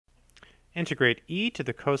Integrate e to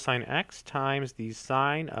the cosine x times the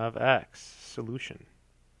sine of x. Solution.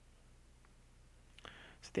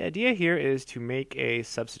 So the idea here is to make a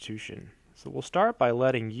substitution. So we'll start by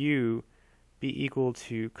letting u be equal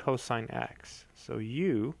to cosine x. So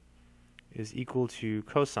u is equal to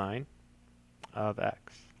cosine of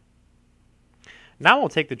x. Now we'll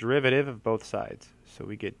take the derivative of both sides. So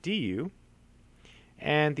we get du,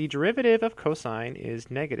 and the derivative of cosine is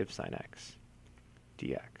negative sine x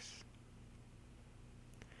dx.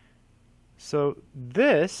 So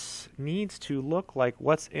this needs to look like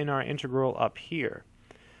what's in our integral up here.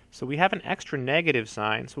 So we have an extra negative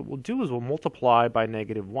sign, so what we'll do is we'll multiply by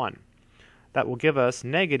 -1. That will give us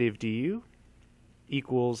negative du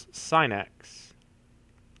equals sine x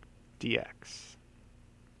dx.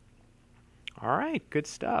 All right, good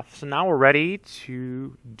stuff. So now we're ready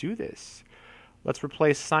to do this. Let's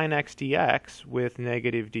replace sine x dx with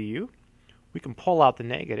negative du. We can pull out the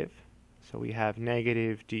negative, so we have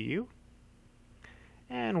negative du.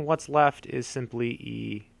 And what's left is simply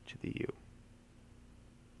e to the u.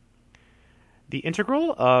 The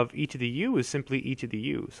integral of e to the u is simply e to the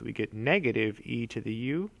u, so we get negative e to the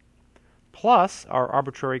u plus our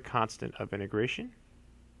arbitrary constant of integration.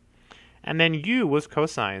 And then u was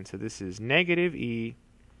cosine, so this is negative e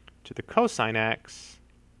to the cosine x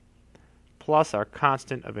plus our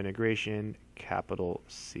constant of integration, capital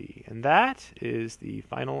C. And that is the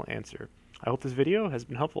final answer. I hope this video has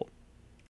been helpful.